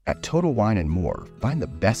At Total Wine & More, find the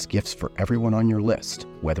best gifts for everyone on your list,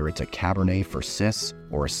 whether it's a Cabernet for sis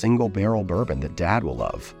or a single barrel bourbon that Dad will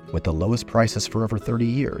love. With the lowest prices for over 30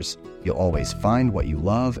 years, you'll always find what you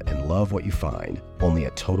love and love what you find. Only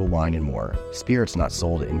at Total Wine & More. Spirits not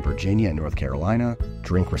sold in Virginia and North Carolina.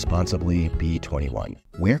 Drink responsibly. Be 21.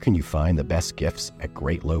 Where can you find the best gifts at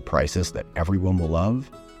great low prices that everyone will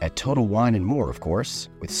love? At Total Wine & More, of course.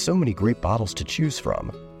 With so many great bottles to choose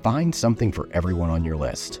from. Find something for everyone on your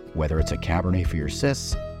list, whether it's a Cabernet for your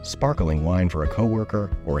sis, sparkling wine for a coworker,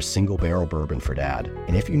 or a single barrel bourbon for Dad.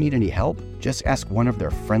 And if you need any help, just ask one of their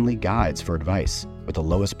friendly guides for advice. With the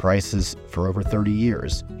lowest prices for over 30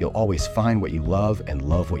 years, you'll always find what you love and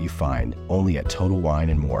love what you find. Only at Total Wine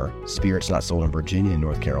 & More. Spirits not sold in Virginia and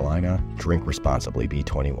North Carolina. Drink responsibly. Be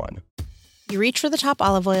 21. You reach for the top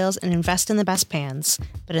olive oils and invest in the best pans.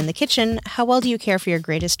 But in the kitchen, how well do you care for your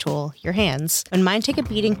greatest tool, your hands? When mine take a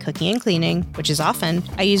beating cooking and cleaning, which is often,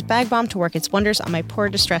 I use Bag Balm to work its wonders on my poor,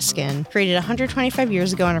 distressed skin. Created 125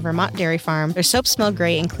 years ago on a Vermont dairy farm, their soaps smell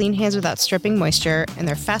great and clean hands without stripping moisture, and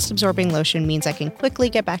their fast-absorbing lotion means I can quickly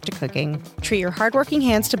get back to cooking. Treat your hardworking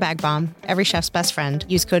hands to Bag Balm, every chef's best friend.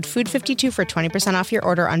 Use code FOOD52 for 20% off your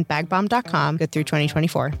order on bagbalm.com. Good through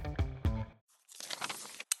 2024.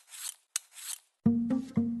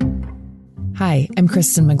 Hi, I'm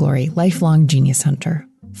Kristen McGlory, lifelong genius hunter.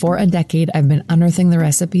 For a decade, I've been unearthing the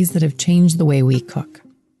recipes that have changed the way we cook.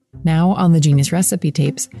 Now, on the Genius Recipe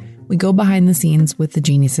Tapes, we go behind the scenes with the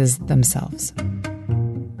geniuses themselves.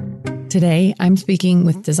 Today, I'm speaking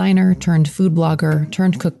with designer turned food blogger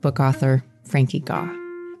turned cookbook author, Frankie Gaw.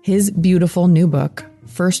 His beautiful new book,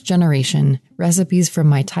 First Generation, Recipes from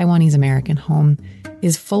My Taiwanese American Home,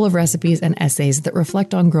 is full of recipes and essays that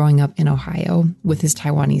reflect on growing up in Ohio with his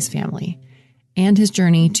Taiwanese family, and his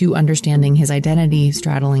journey to understanding his identity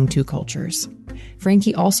straddling two cultures.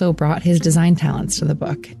 Frankie also brought his design talents to the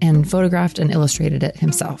book and photographed and illustrated it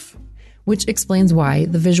himself, which explains why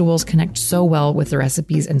the visuals connect so well with the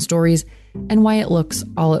recipes and stories, and why it looks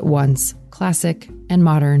all at once classic and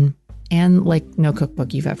modern and like no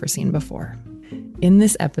cookbook you've ever seen before. In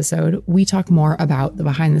this episode, we talk more about the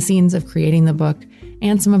behind the scenes of creating the book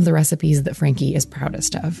and some of the recipes that Frankie is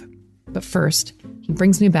proudest of. But first, he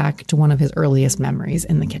brings me back to one of his earliest memories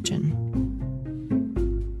in the kitchen.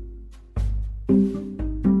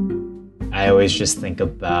 I always just think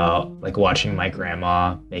about like watching my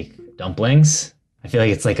grandma make dumplings. I feel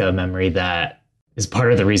like it's like a memory that is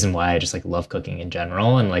part of the reason why I just like love cooking in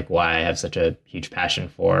general, and like why I have such a huge passion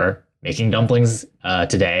for making dumplings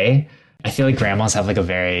today. I feel like grandmas have like a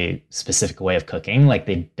very specific way of cooking. Like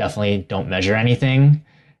they definitely don't measure anything,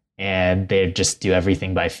 and they just do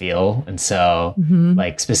everything by feel. And so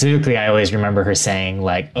like specifically, I always remember her saying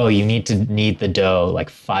like, oh, you need to knead the dough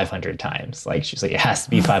like 500 times. Like she's like, it has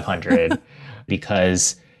to be 500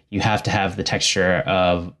 because you have to have the texture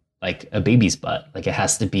of like a baby's butt. Like it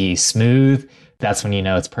has to be smooth. That's when you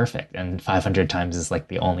know it's perfect. And 500 times is like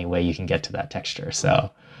the only way you can get to that texture.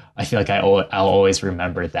 So I feel like I'll always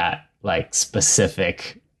remember that like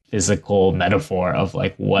specific physical metaphor of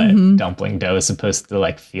like what dumpling dough is supposed to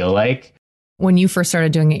like feel like. When you first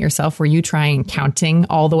started doing it yourself, were you trying counting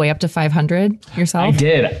all the way up to 500 yourself? I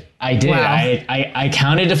did. Wow. I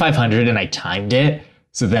counted to 500 and I timed it.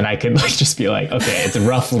 So then I could like just be like, okay, it's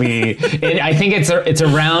roughly, I think it's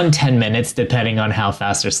around 10 minutes depending on how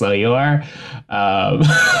fast or slow you are.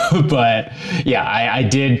 But yeah, I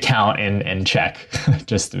did count and check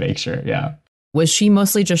just to make sure. Yeah. Was she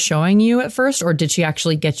mostly just showing you at first, or did she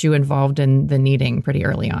actually get you involved in the kneading pretty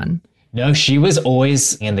early on? No, she was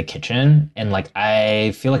always in the kitchen. And like,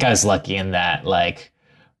 I feel like I was lucky in that like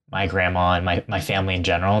my grandma and my family in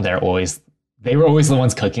general, they were always the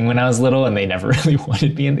ones cooking when I was little, and they never really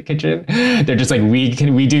wanted me in the kitchen. They're just like, we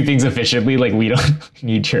do things efficiently. Like we don't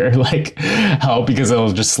need your like help because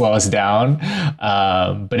it'll just slow us down.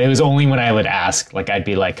 But it was only when I would ask, like I'd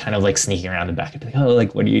be like kind of like sneaking around the back and be like, oh,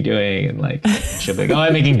 like what are you doing? And like she'll be like, oh,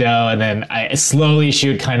 I'm making dough. And then she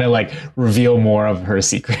would kind of like reveal more of her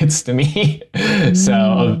secrets to me.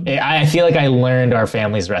 So I feel like I learned our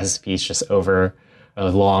family's recipes just over a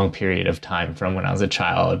long period of time from when I was a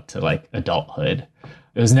child to like adulthood.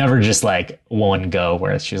 It was never just like one go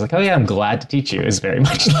where she was like, oh yeah, I'm glad to teach you. It was very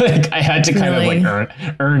much like I had to kind of like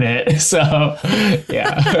earn it. So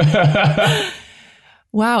yeah.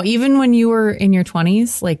 Wow. Even when you were in your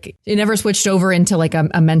 20s, like it never switched over into like a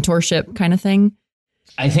mentorship kind of thing?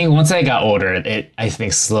 I think once I got older, it I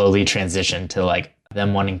think slowly transitioned to like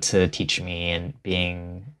them wanting to teach me and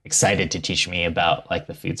being excited to teach me about like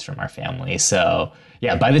the foods from our family. So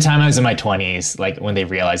yeah, by the time I was in my 20s, like when they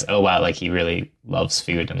realized, oh wow, like he really loves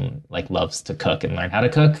food and like loves to cook and learn how to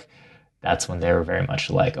cook, that's when they were very much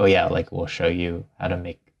like, oh yeah, like we'll show you how to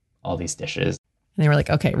make all these dishes. And they were like,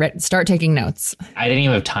 okay, start taking notes. I didn't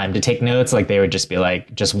even have time to take notes. Like they would just be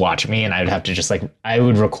like, just watch me, and I would have to just like, I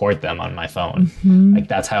would record them on my phone. Like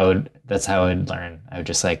that's how I'd learn. I would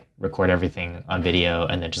just like record everything on video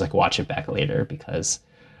and then just like watch it back later because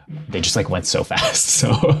they just like went so fast.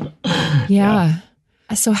 So yeah.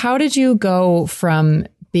 So how did you go from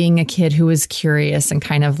being a kid who was curious and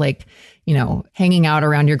kind of like, you know, hanging out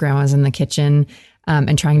around your grandma's in the kitchen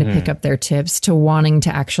and trying to pick up their tips to wanting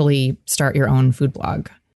to actually start your own food blog?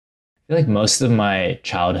 I feel like most of my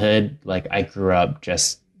childhood, like I grew up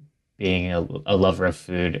just being a lover of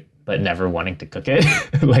food, but never wanting to cook it.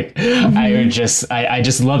 Like I just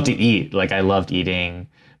loved to eat. Like I loved eating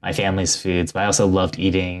my family's foods, but I also loved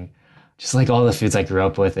eating just like all the foods I grew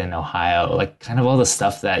up with in Ohio, like kind of all the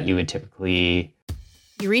stuff that you would typically.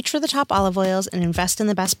 You reach for the top olive oils and invest in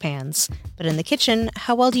the best pans. But in the kitchen,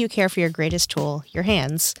 how well do you care for your greatest tool, your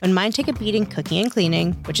hands? When mine take a beating cooking and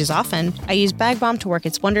cleaning, which is often, I use Bag Balm to work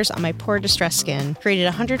its wonders on my poor, distressed skin. Created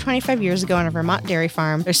 125 years ago on a Vermont dairy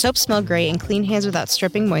farm, their soaps smell great and clean hands without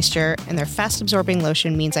stripping moisture, and their fast-absorbing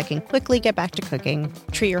lotion means I can quickly get back to cooking.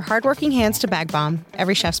 Treat your hardworking hands to Bag Balm,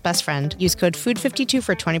 every chef's best friend. Use code FOOD52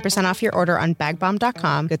 for 20% off your order on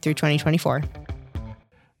bagbalm.com. Good through 2024.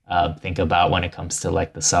 Think about when it comes to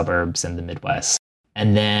like the suburbs and the Midwest.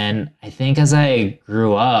 And then I think as I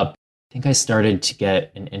grew up, I think I started to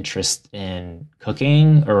get an interest in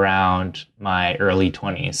cooking around my early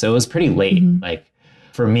 20s. So it was pretty late. Like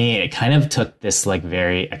for me, it kind of took this like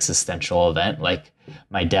very existential event. Like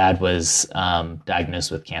my dad was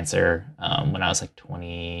diagnosed with cancer when I was like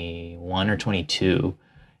 21 or 22.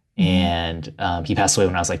 And he passed away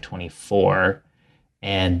when I was like 24.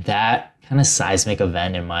 And that kind of seismic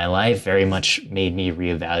event in my life very much made me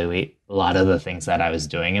reevaluate a lot of the things that I was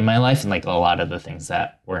doing in my life and like a lot of the things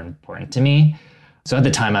that were important to me. So at the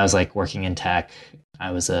time I was like working in tech.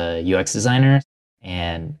 I was a UX designer.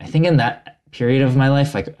 And I think in that period of my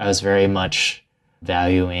life, like I was very much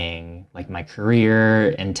valuing like my career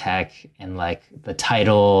in tech and like the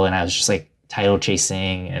title. And I was just like title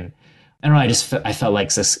chasing. And I don't know, I felt like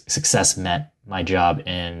success meant my job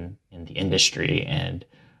in the industry. And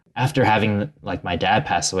after having like my dad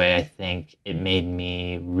pass away, I think it made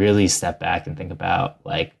me really step back and think about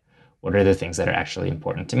like, what are the things that are actually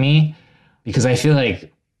important to me? Because I feel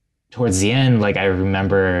like towards the end, like I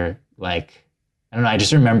remember like, I don't know, I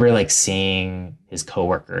just remember like seeing his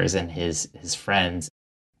coworkers and his friends.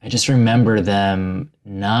 I just remember them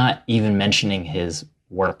not even mentioning his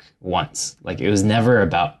work once. Like it was never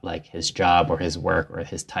about like his job or his work or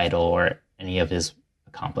his title or any of his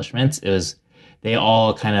accomplishments. It was, they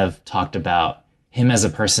all kind of talked about him as a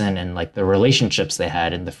person and like the relationships they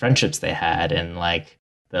had and the friendships they had and like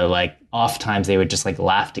the like off times they would just like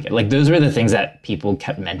laugh together. Like those were the things that people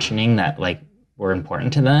kept mentioning that like were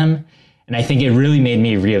important to them. And I think it really made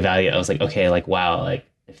me reevaluate. I was like, okay, like, wow, like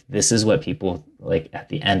if this is what people like at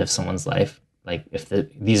the end of someone's life, like if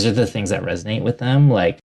these are the things that resonate with them,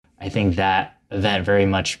 like I think that event very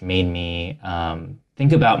much made me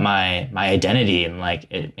think about my identity, and like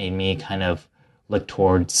it made me kind of look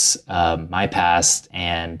towards my past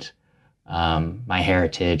and my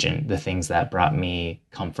heritage and the things that brought me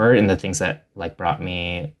comfort and the things that like brought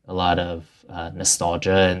me a lot of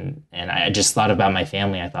nostalgia, and I just thought about my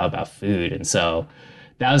family. I thought about food, and so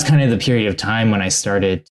that was kind of the period of time when I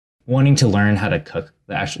started wanting to learn how to cook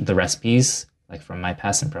the recipes like from my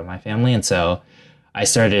past and from my family. And so I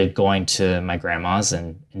started going to my grandma's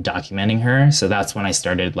and documenting her. So that's when I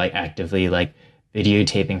started like actively like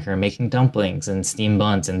videotaping her making dumplings and steamed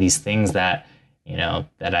buns and these things that, you know,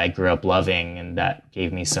 that I grew up loving and that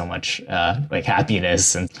gave me so much like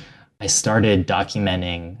happiness. And I started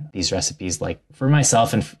documenting these recipes like for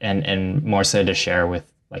myself and more so to share with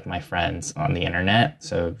like my friends on the internet.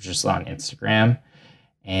 So just on Instagram.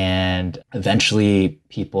 And eventually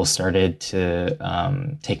people started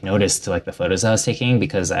to take notice to like the photos I was taking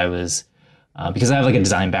because I have like a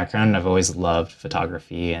design background and I've always loved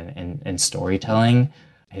photography and storytelling.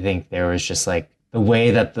 I think there was just like the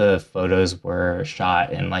way that the photos were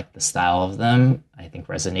shot and like the style of them, I think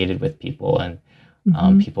resonated with people. And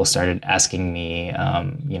people started asking me,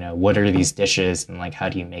 you know, what are these dishes and like, how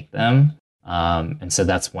do you make them? And so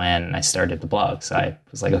that's when I started the blog. So I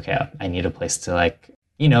was like, okay, I need a place to like,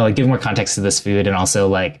 you know, like give more context to this food. And also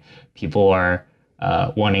like people are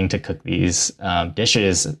wanting to cook these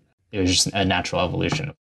dishes. It was just a natural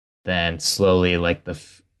evolution. Then slowly like the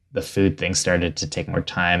food thing started to take more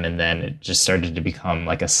time. And then it just started to become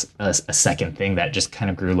like a second thing that just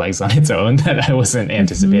kind of grew legs on its own that I wasn't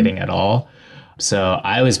anticipating at all. So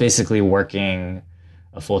I was basically working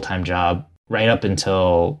a full-time job right up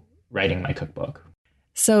until writing my cookbook.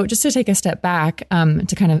 So just to take a step back,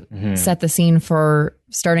 to kind of set the scene for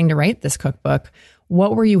starting to write this cookbook,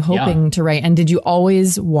 what were you hoping to write? And did you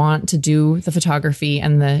always want to do the photography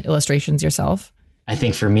and the illustrations yourself? I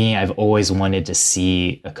think for me, I've always wanted to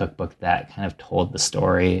see a cookbook that kind of told the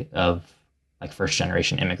story of like first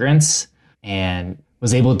generation immigrants and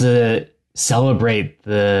was able to celebrate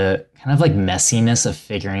the kind of like messiness of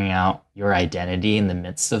figuring out your identity in the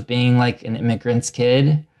midst of being like an immigrant's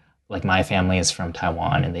kid. Like my family is from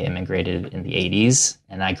Taiwan and they immigrated in the 80s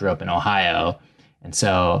and I grew up in Ohio. And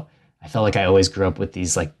so I felt like I always grew up with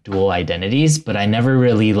these like dual identities, but I never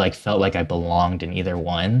really like felt like I belonged in either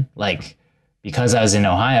one. Like because I was in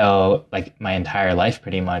Ohio, like my entire life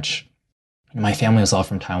pretty much, my family was all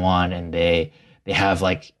from Taiwan and they have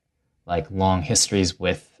like long histories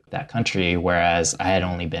with that country, whereas I had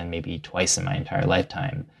only been maybe twice in my entire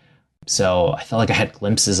lifetime. So I felt like I had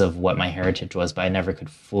glimpses of what my heritage was, but I never could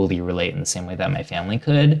fully relate in the same way that my family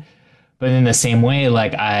could. But in the same way,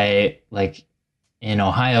 like in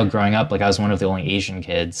Ohio growing up, like I was one of the only Asian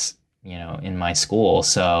kids, in my school.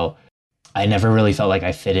 So I never really felt like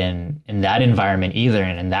I fit in that environment either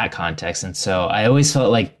and in that context. And so I always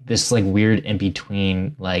felt like this like weird in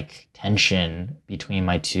between like tension between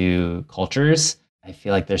my two cultures. I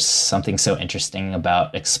feel like there's something so interesting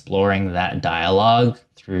about exploring that dialogue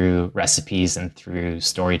through recipes and through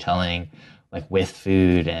storytelling, like with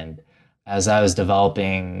food. And as I was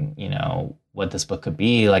developing, what this book could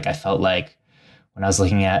be, like I felt like when I was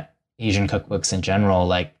looking at Asian cookbooks in general,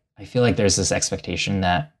 like I feel like there's this expectation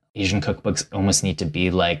that Asian cookbooks almost need to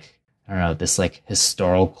be like, I don't know, this like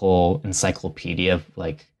historical encyclopedia of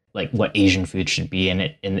like what Asian food should be, and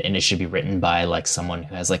it should be written by like someone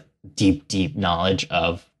who has like deep knowledge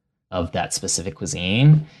of that specific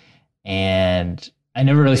cuisine. And I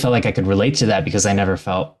never really felt like I could relate to that because I never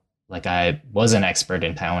felt like I was an expert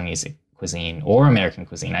in Taiwanese cuisine or American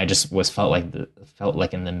cuisine. I just felt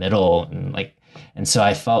like in the middle, and so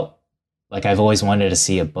I felt like I've always wanted to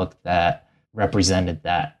see a book that represented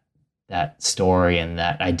that story and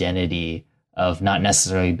that identity of not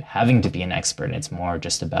necessarily having to be an expert. It's more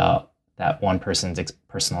just about that one person's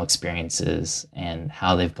personal experiences and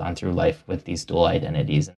how they've gone through life with these dual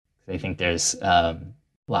identities. I think there's a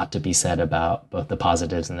lot to be said about both the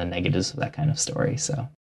positives and the negatives of that kind of story. So,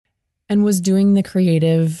 and was doing the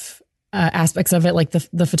creative aspects of it, like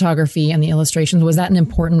the photography and the illustrations, was that an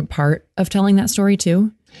important part of telling that story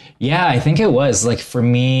too? Yeah, I think it was. Like for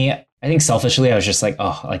me, I think selfishly, I was just like,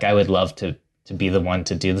 oh, like I would love to be the one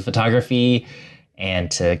to do the photography and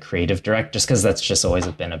to creative direct, just because that's just always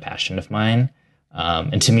been a passion of mine.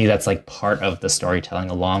 And to me, that's like part of the storytelling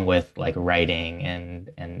along with like writing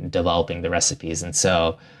and developing the recipes. And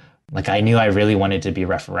so like I knew I really wanted to be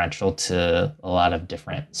referential to a lot of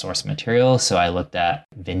different source material. So I looked at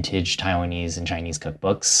vintage Taiwanese and Chinese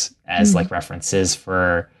cookbooks as like references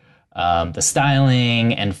for the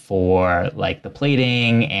styling and for like the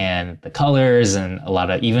plating and the colors, and a lot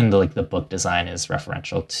of even the book design is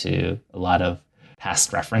referential to a lot of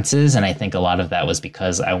past references. And I think a lot of that was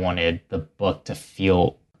because I wanted the book to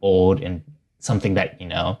feel old and something that,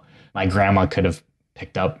 my grandma could have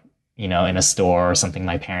picked up, in a store, or something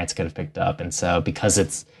my parents could have picked up. And so because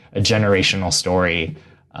it's a generational story,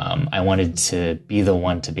 I wanted to be the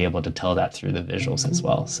one to be able to tell that through the visuals as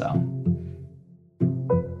well. So.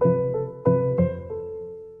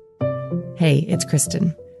 Hey, it's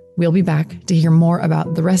Kristen. We'll be back to hear more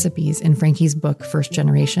about the recipes in Frankie's book, First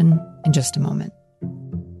Generation, in just a moment.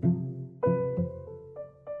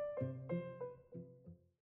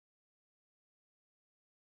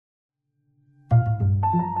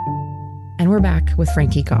 And we're back with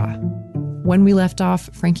Frankie Gaw. When we left off,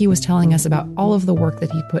 Frankie was telling us about all of the work that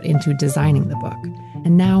he put into designing the book.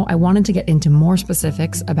 And now I wanted to get into more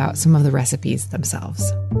specifics about some of the recipes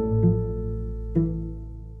themselves.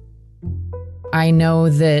 I know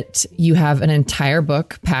that you have an entire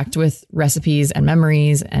book packed with recipes and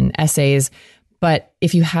memories and essays, but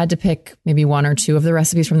if you had to pick maybe one or two of the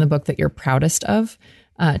recipes from the book that you're proudest of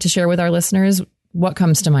to share with our listeners, what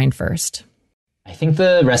comes to mind first? I think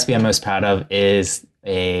the recipe I'm most proud of is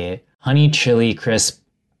a honey chili crisp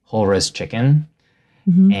whole roast chicken.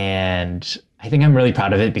 And I think I'm really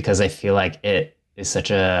proud of it because I feel like it is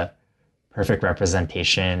such a perfect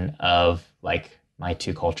representation of like my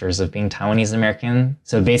two cultures of being Taiwanese American.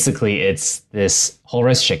 So basically it's this whole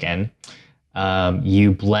roast chicken.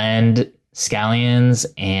 You blend scallions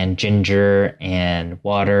and ginger and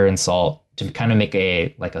water and salt to kind of make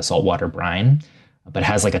a saltwater brine, but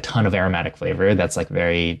has like a ton of aromatic flavor that's like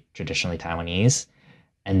very traditionally Taiwanese.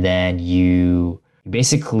 And then you You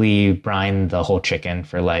basically brine the whole chicken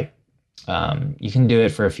for like, you can do it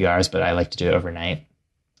for a few hours, but I like to do it overnight.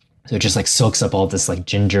 So it just like soaks up all this like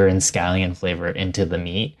ginger and scallion flavor into the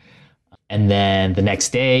meat. And then the next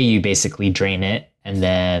day you basically drain it, and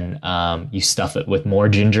then you stuff it with more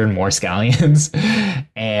ginger and more scallions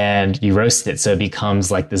and you roast it. So it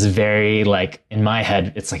becomes like this very, like, in my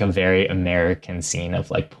head, it's like a very American scene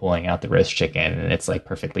of like pulling out the roast chicken, and it's like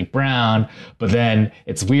perfectly brown. But then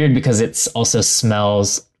it's weird because it's also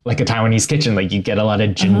smells like a Taiwanese kitchen. Like you get a lot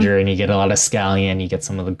of ginger and you get a lot of scallion, you get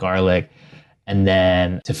some of the garlic. And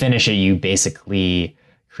then to finish it, you basically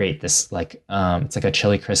create this like, it's like a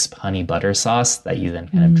chili crisp honey butter sauce that you then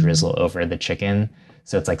kind of drizzle over the chicken.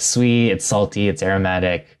 So it's like sweet, it's salty, it's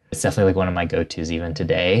aromatic. It's definitely like one of my go-tos even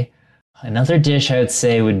today. Another dish I would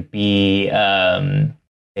say would be a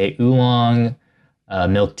oolong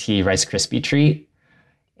milk tea Rice Krispie treat.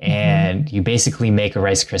 And you basically make a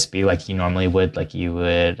Rice Krispie like you normally would, like you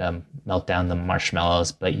would melt down the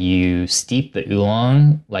marshmallows, but you steep the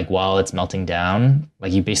oolong like while it's melting down.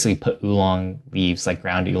 Like you basically put oolong leaves, like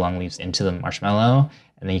ground oolong leaves, into the marshmallow,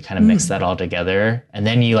 and then you kind of mix that all together. And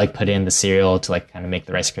then you like put in the cereal to like kind of make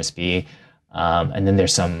the Rice Krispie. And then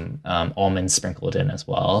there's some almonds sprinkled in as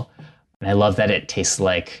well. And I love that it tastes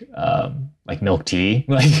like milk tea,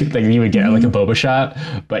 like you would get at like a boba shop,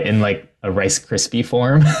 but in like a Rice Krispie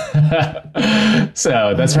form.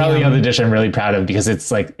 So that's probably the other dish I'm really proud of, because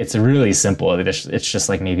it's like, it's really simple. It's just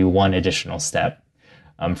like maybe one additional step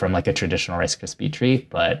from like a traditional Rice Krispie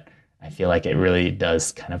treat, but I feel like it really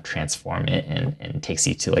does kind of transform it and takes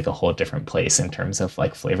you to like a whole different place in terms of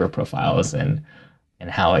like flavor profiles and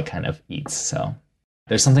how it kind of eats. So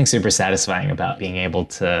there's something super satisfying about being able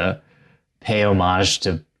to pay homage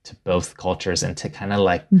to both cultures and to kind of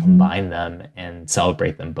like combine them and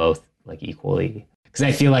celebrate them both like equally. Because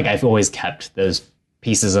I feel like I've always kept those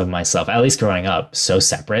pieces of myself, at least growing up, so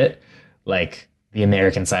separate. Like the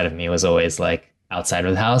American side of me was always like outside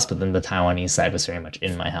of the house, but then the Taiwanese side was very much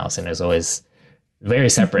in my house, and it was always very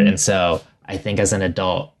separate. And so I think as an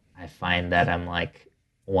adult, I find that I'm like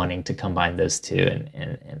wanting to combine those two,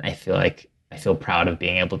 and I feel proud of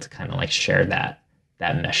being able to kind of like share that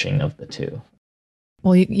meshing of the two.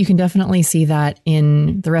 Well, you can definitely see that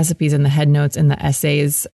in the recipes and the head notes and the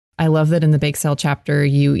essays. I love that in the bake sale chapter,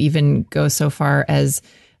 you even go so far as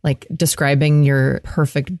like describing your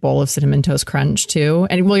perfect bowl of Cinnamon Toast Crunch too.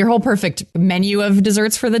 And well, your whole perfect menu of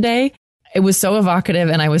desserts for the day. It was so evocative.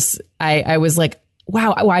 And I was like,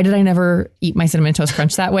 wow, why did I never eat my Cinnamon Toast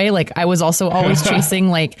Crunch that way? Like I was also always chasing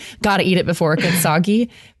like, gotta eat it before it gets soggy,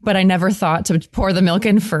 but I never thought to pour the milk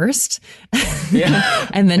in first. Yeah.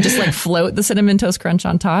 And then just like float the Cinnamon Toast Crunch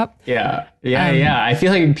on top. Yeah. I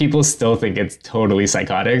feel like people still think it's totally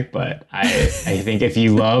psychotic, but I think if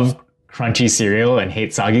you love crunchy cereal and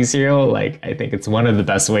hate soggy cereal, like I think it's one of the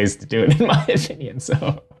best ways to do it in my opinion.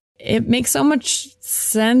 So it makes so much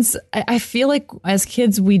sense. I feel like as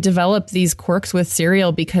kids, we develop these quirks with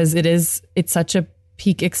cereal because it's such a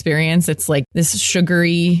peak experience. It's like this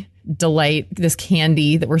sugary delight, this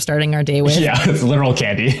candy that we're starting our day with. Yeah, it's literal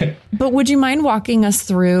candy. But would you mind walking us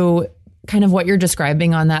through kind of what you're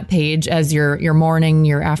describing on that page as your morning,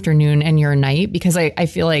 your afternoon, and your night? Because I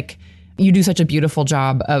feel like you do such a beautiful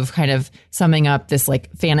job of kind of summing up this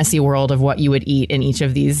like fantasy world of what you would eat in each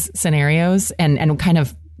of these scenarios and kind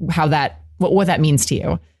of how that, what that means to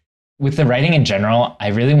you. With the writing in general, I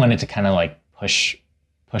really wanted to kind of like push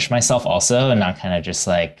myself also, and not kind of just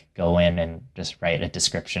like go in and just write a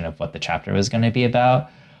description of what the chapter was going to be about.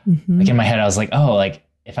 Like in my head, I was like, oh, like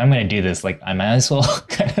if I'm going to do this, like I might as well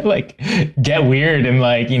kind of like get weird and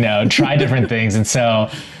like, try different things. And so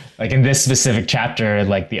like in this specific chapter,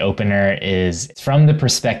 like the opener is from the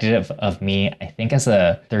perspective of me, I think as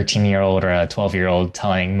a 13-year-old or a 12-year-old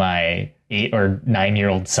telling my 8 or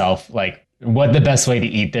 9-year-old self, like what the best way to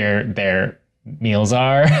eat their meals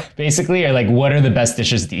are, basically, or like what are the best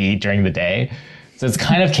dishes to eat during the day. So it's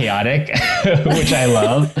kind of chaotic, which I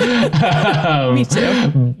love. Me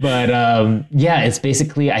too. But yeah, it's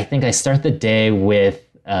basically, I think I start the day with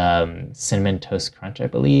Cinnamon Toast Crunch, I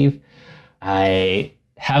believe. I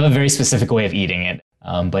have a very specific way of eating it,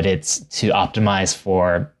 but it's to optimize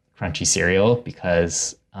for crunchy cereal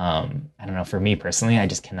because I don't know, for me personally, I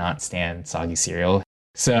just cannot stand soggy cereal.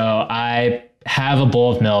 So I have a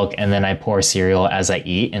bowl of milk and then I pour cereal as I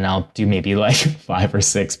eat, and I'll do maybe like 5 or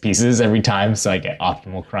 6 pieces every time so I get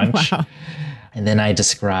optimal crunch. Wow. And then I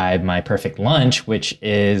describe my perfect lunch, which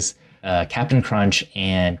is Captain Crunch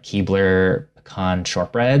and Keebler pecan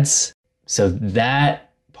shortbreads. So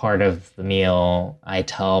that part of the meal, I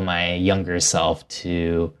tell my younger self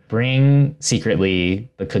to bring secretly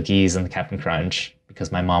the cookies and the Captain Crunch,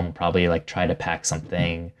 because my mom will probably like try to pack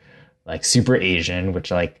something like super Asian,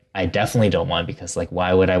 which like I definitely don't want, because like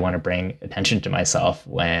why would I want to bring attention to myself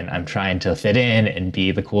when I'm trying to fit in and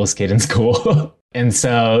be the coolest kid in school? And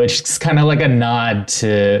so it's just kind of like a nod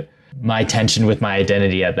to my tension with my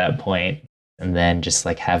identity at that point. And then just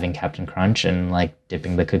like having Captain Crunch and like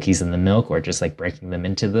dipping the cookies in the milk or just like breaking them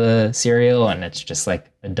into the cereal, and it's just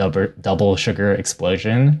like a double sugar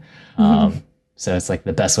explosion. So it's like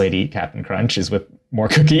the best way to eat Captain Crunch is with more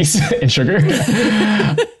cookies and sugar.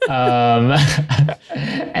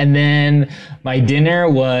 And then my dinner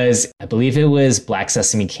was, I believe it was black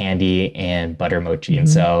sesame candy and butter mochi. And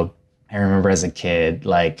so I remember as a kid,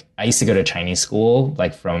 like I used to go to Chinese school,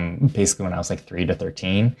 like from basically when I was like 3 to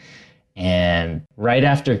 13. And right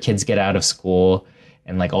after kids get out of school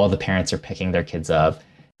and like all the parents are picking their kids up,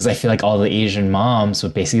 because I feel like all the Asian moms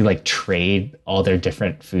would basically like trade all their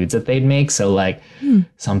different foods that they'd make. So like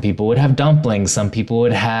some people would have dumplings, some people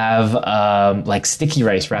would have like sticky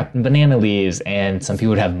rice wrapped in banana leaves, and some people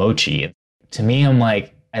would have mochi. To me, I'm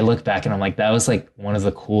like, I look back and I'm like, that was like one of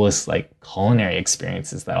the coolest like culinary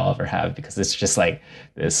experiences that I'll ever have, because it's just like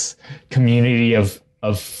this community of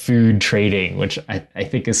food trading, which I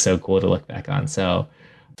think is so cool to look back on. So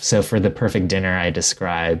for the perfect dinner, I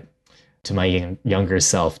describe to my younger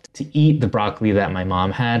self to eat the broccoli that my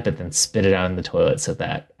mom had, but then spit it out in the toilet so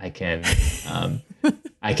that I can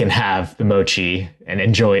have the mochi and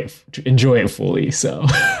enjoy it fully. So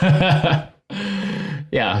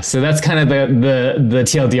yeah, so that's kind of the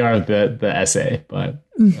TLDR of the essay, but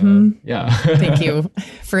yeah. Thank you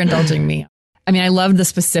for indulging me. I mean, I love the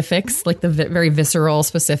specifics, like the very visceral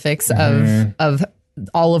specifics of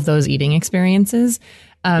all of those eating experiences.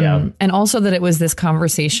 And also that it was this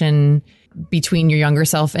conversation between your younger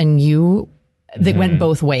self and you that went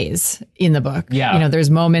both ways in the book. Yeah. You know,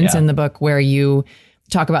 there's moments in the book where you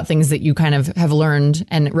talk about things that you kind of have learned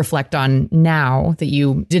and reflect on now that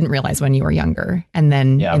you didn't realize when you were younger. And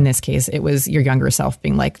then in this case, it was your younger self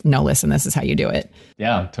being like, no, listen, this is how you do it.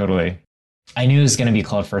 Yeah, totally. I knew it was going to be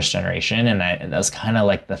called First Generation, and that was kind of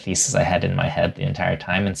like the thesis I had in my head the entire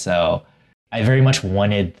time. And so I very much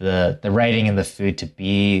wanted the writing and the food to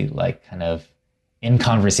be like kind of in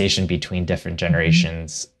conversation between different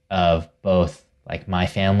generations of both like my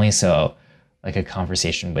family. So like a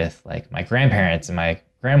conversation with like my grandparents and my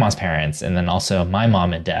grandma's parents, and then also my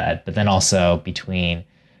mom and dad, but then also between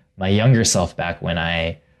my younger self back when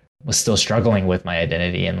I was still struggling with my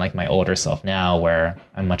identity, and like my older self now, where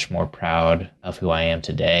I'm much more proud of who I am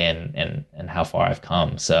today and how far I've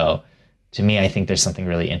come. So to me, I think there's something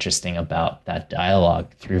really interesting about that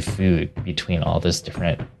dialogue through food between all those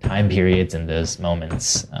different time periods and those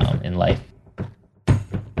moments in life.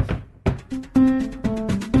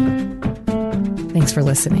 Thanks for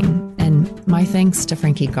listening. And my thanks to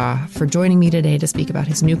Frankie Goh for joining me today to speak about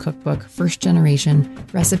his new cookbook, First Generation,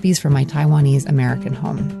 Recipes for My Taiwanese American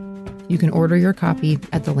Home. You can order your copy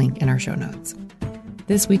at the link in our show notes.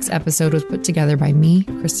 This week's episode was put together by me,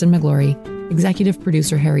 Kristen McGlory, executive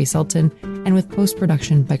producer Harry Sultan, and with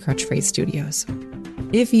post-production by Crutch Phrase Studios.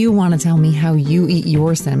 If you want to tell me how you eat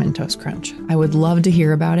your Cinnamon Toast Crunch, I would love to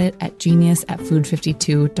hear about it at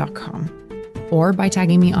genius@food52.com or by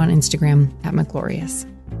tagging me on Instagram @McGlorious.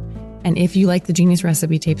 And if you like the Genius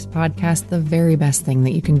Recipe Tapes podcast, the very best thing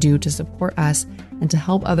that you can do to support us and to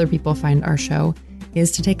help other people find our show is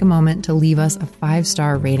to take a moment to leave us a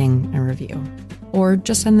 5-star rating and review. Or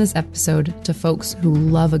just send this episode to folks who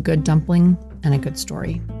love a good dumpling and a good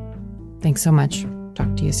story. Thanks so much.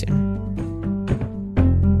 Talk to you soon.